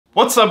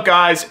What's up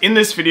guys? In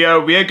this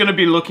video, we are going to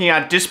be looking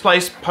at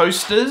Displate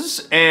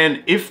posters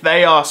and if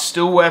they are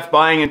still worth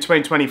buying in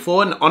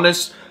 2024, an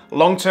honest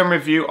long-term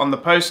review on the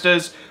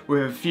posters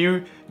with a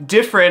few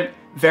different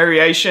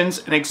variations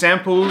and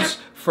examples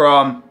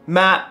from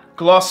matte,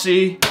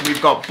 glossy,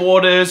 we've got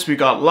borders, we've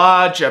got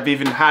large, I've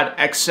even had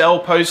XL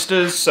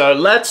posters. So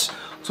let's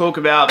talk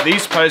about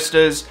these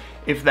posters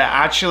if they're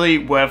actually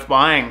worth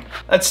buying.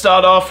 Let's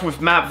start off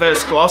with matte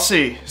versus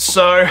glossy.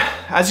 So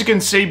as you can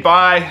see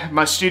by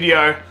my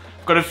studio,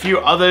 I've got a few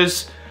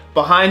others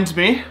behind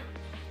me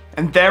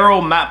and they're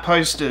all matte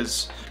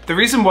posters. The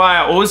reason why I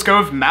always go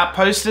with matte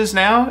posters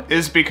now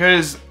is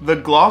because the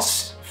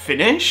gloss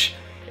finish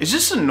is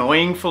just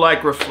annoying for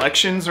like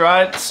reflections,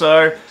 right?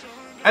 So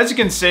as you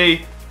can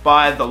see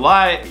by the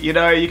light, you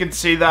know, you can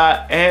see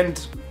that.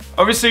 And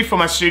obviously for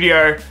my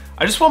studio,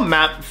 I just want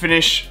matte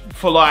finish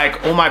for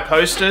like all my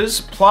posters,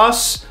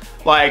 plus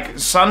like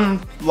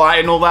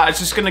sunlight and all that. It's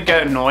just gonna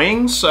get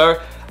annoying. So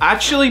I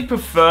actually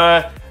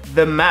prefer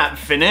the matte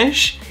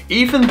finish,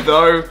 even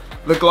though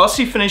the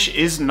glossy finish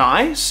is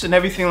nice and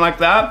everything like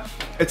that.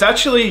 It's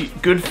actually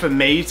good for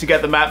me to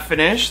get the matte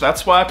finish.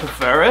 That's why I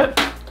prefer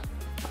it.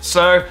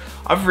 So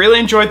I've really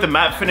enjoyed the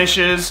matte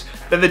finishes.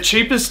 They're the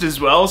cheapest as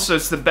well, so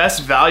it's the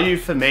best value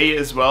for me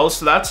as well.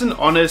 So that's an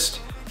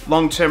honest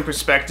long-term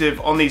perspective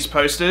on these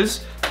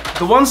posters.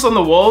 The ones on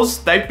the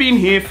walls, they've been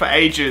here for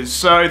ages,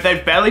 so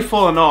they've barely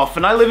fallen off.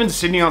 And I live in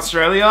Sydney,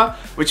 Australia,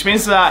 which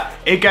means that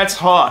it gets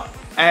hot.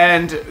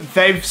 And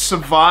they've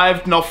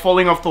survived not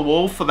falling off the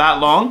wall for that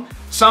long.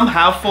 Some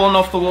have fallen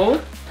off the wall,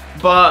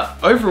 but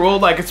overall,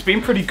 like, it's been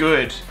pretty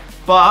good.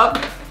 But,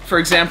 for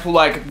example,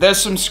 like,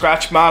 there's some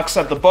scratch marks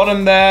at the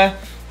bottom there,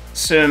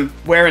 some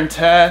wear and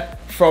tear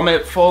from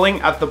it falling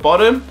at the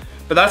bottom,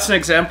 but that's an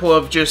example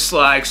of just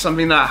like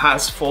something that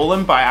has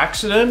fallen by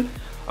accident.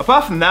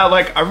 Apart from that,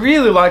 like, I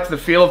really like the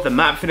feel of the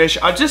matte finish.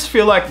 I just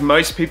feel like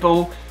most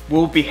people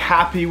will be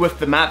happy with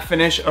the matte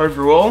finish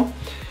overall.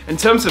 In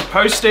terms of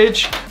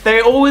postage, they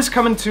always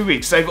come in 2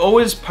 weeks. They've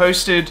always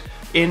posted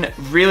in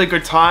really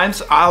good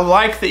times. I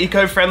like the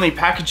eco-friendly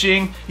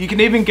packaging. You can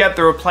even get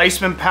the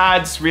replacement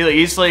pads really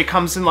easily. It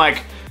comes in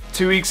like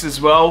 2 weeks as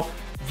well.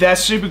 They're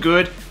super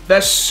good.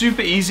 They're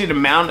super easy to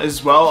mount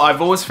as well. I've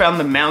always found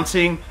the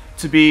mounting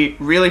to be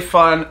really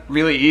fun,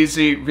 really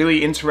easy,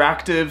 really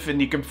interactive,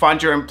 and you can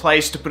find your own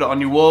place to put it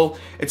on your wall.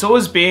 It's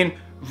always been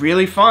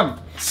really fun.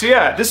 So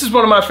yeah, this is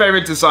one of my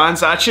favorite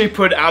designs. I actually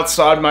put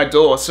outside my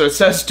door. So it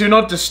says, "Do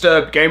not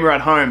disturb, gamer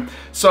at home."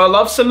 So I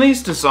love some of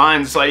these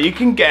designs. Like, you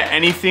can get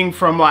anything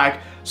from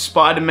like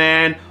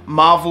Spider-Man,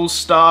 Marvel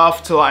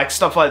stuff to like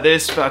stuff like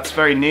this, but that's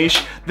very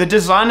niche. The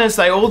designers,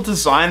 they all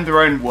design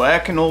their own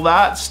work and all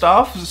that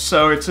stuff.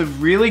 So it's a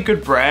really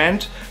good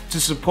brand to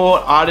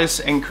support artists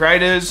and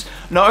creators,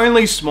 not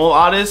only small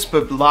artists,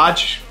 but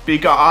large,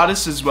 bigger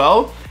artists as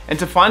well. And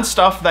to find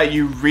stuff that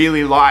you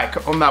really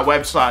like on that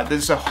website,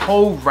 there's a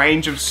whole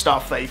range of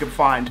stuff that you can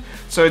find.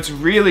 So it's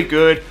really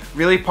good,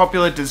 really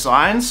popular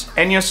designs,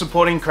 and you're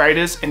supporting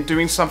creators and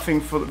doing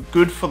something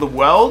good for the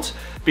world,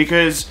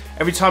 because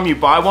every time you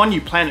buy one, you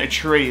plant a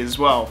tree as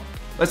well.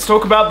 Let's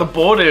talk about the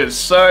borders.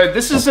 So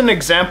this is an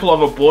example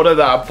of a border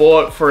that I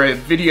bought for a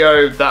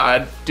video that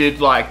I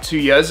did like 2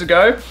 years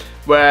ago,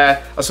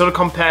 where I sort of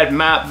compared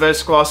matte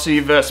versus glossy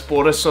versus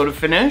border sort of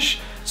finish.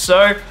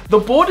 So the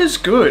border's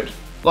good.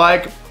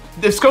 Like,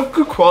 it's got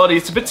good quality.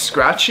 It's a bit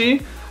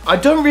scratchy. I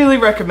don't really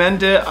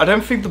recommend it. I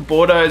don't think the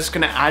border is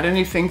gonna add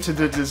anything to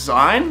the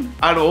design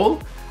at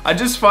all. I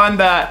just find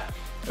that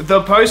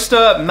the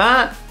poster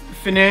matte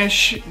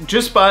finish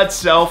just by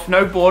itself,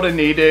 no border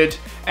needed,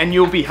 and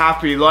you'll be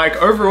happy.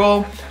 Like,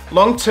 overall,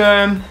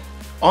 long-term,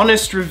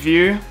 honest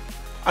review.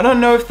 I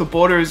don't know if the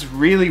border is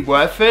really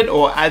worth it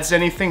or adds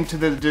anything to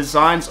the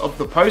designs of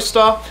the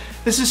poster.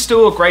 This is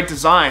still a great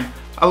design.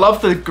 I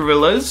love the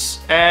gorillas,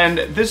 and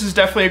this is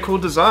definitely a cool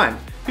design.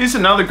 Here's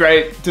another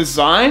great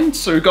design.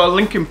 So we've got a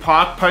Linkin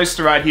Park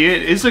poster right here.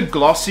 It is a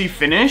glossy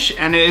finish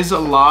and it is a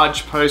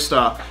large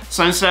poster.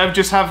 So instead of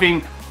just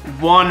having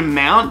one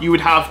mount, you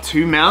would have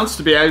two mounts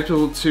to be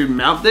able to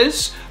mount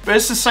this, but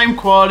it's the same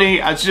quality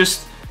as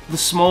just the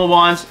small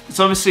ones. It's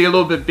obviously a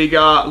little bit bigger,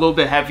 a little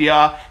bit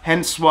heavier,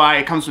 hence why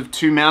it comes with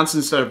two mounts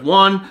instead of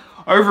one.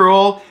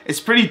 Overall, it's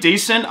pretty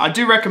decent. I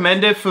do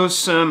recommend it for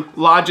some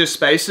larger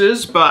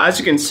spaces, but as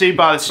you can see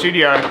by the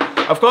studio,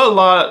 I've got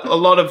a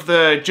lot of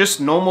the just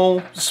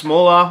normal,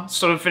 smaller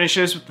sort of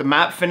finishes with the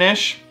matte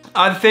finish.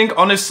 I think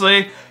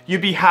honestly,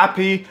 you'd be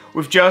happy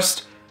with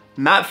just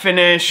matte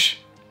finish,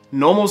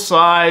 normal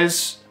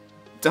size.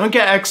 Don't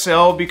get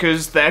XL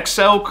because the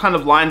XL kind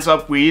of lines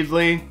up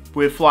weirdly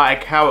with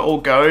like how it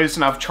all goes,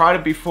 and I've tried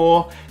it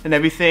before and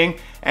everything,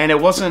 and it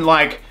wasn't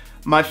like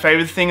my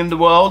favorite thing in the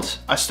world.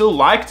 I still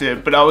liked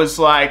it, but I was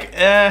like,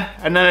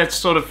 and then it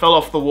sort of fell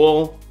off the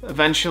wall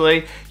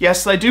eventually.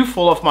 Yes, they do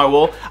fall off my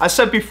wall. I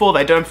said before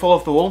they don't fall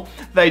off the wall.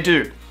 They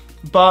do.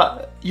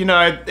 but you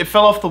know, it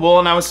fell off the wall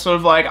and I was sort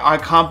of like, I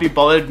can't be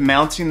bothered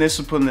mounting this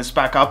or putting this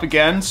back up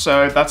again.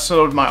 So that's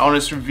sort of my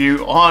honest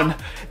review on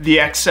the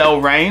XL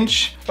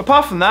range.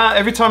 Apart from that,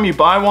 every time you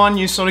buy one,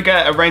 you sort of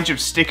get a range of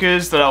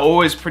stickers that are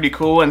always pretty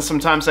cool, and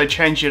sometimes they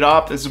change it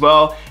up as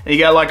well. And you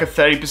get like a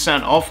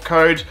 30% off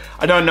code.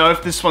 I don't know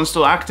if this one's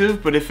still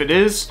active, but if it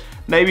is,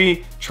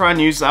 maybe try and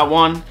use that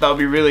one. That'll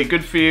be really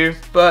good for you.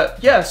 But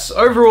yes,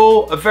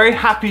 overall, a very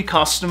happy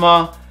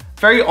customer.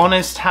 Very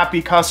honest, happy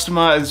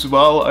customer as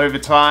well over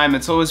time.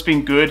 It's always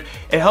been good.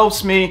 It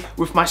helps me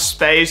with my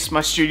space,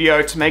 my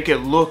studio, to make it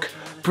look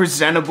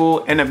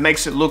presentable, and it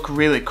makes it look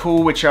really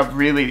cool, which I've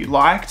really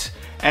liked.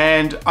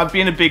 And I've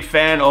been a big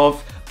fan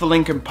of the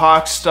Linkin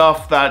Park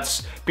stuff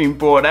that's been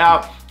brought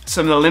out.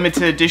 Some of the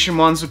limited edition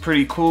ones are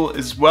pretty cool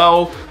as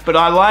well, but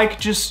I like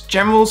just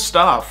general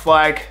stuff.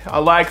 Like, I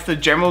like the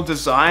general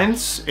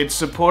designs. It's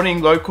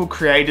supporting local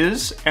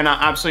creators and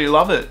I absolutely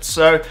love it.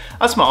 So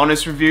that's my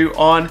honest review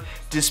on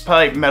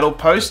Displate metal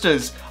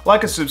posters.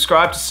 Like and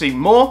subscribe to see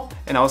more,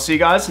 and I'll see you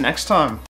guys next time.